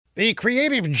The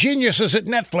creative geniuses at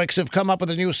Netflix have come up with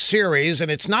a new series,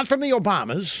 and it's not from the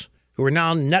Obamas, who are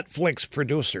now Netflix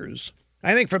producers.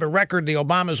 I think for the record, the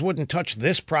Obamas wouldn't touch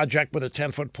this project with a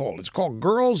 10-foot pole. It's called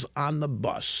Girls on the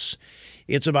Bus.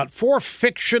 It's about 4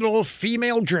 fictional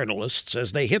female journalists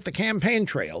as they hit the campaign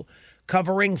trail,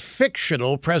 covering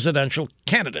fictional presidential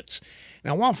candidates.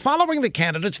 Now, while following the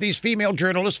candidates, these female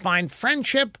journalists find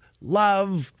friendship,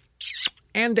 love,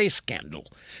 and a scandal.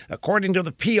 According to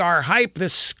the PR hype,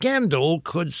 this scandal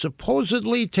could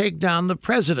supposedly take down the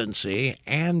presidency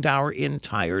and our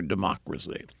entire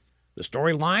democracy. The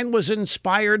storyline was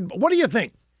inspired, what do you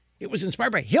think? It was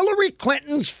inspired by Hillary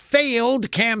Clinton's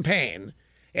failed campaign,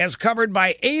 as covered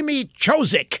by Amy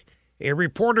Chozick, a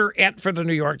reporter for the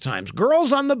New York Times.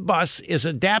 Girls on the Bus is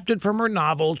adapted from her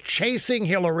novel Chasing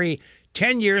Hillary,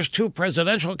 10 years, 2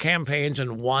 presidential campaigns,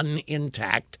 and 1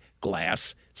 intact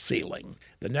glass ceiling.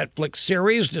 The Netflix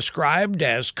series, described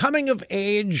as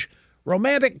coming-of-age,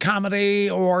 romantic comedy,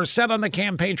 or set on the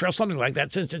campaign trail, something like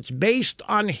that. Since it's based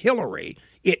on Hillary,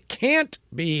 it can't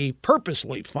be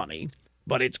purposely funny,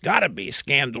 but it's got to be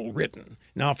scandal-ridden.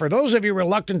 Now, for those of you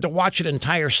reluctant to watch an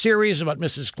entire series about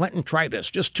Mrs. Clinton, try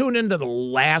this. Just tune into the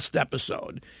last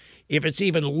episode. If it's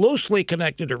even loosely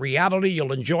connected to reality,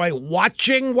 you'll enjoy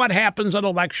watching what happens on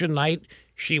election night.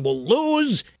 She will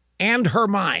lose and her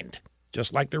mind,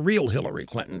 just like the real Hillary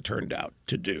Clinton turned out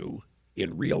to do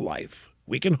in real life.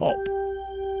 We can hope.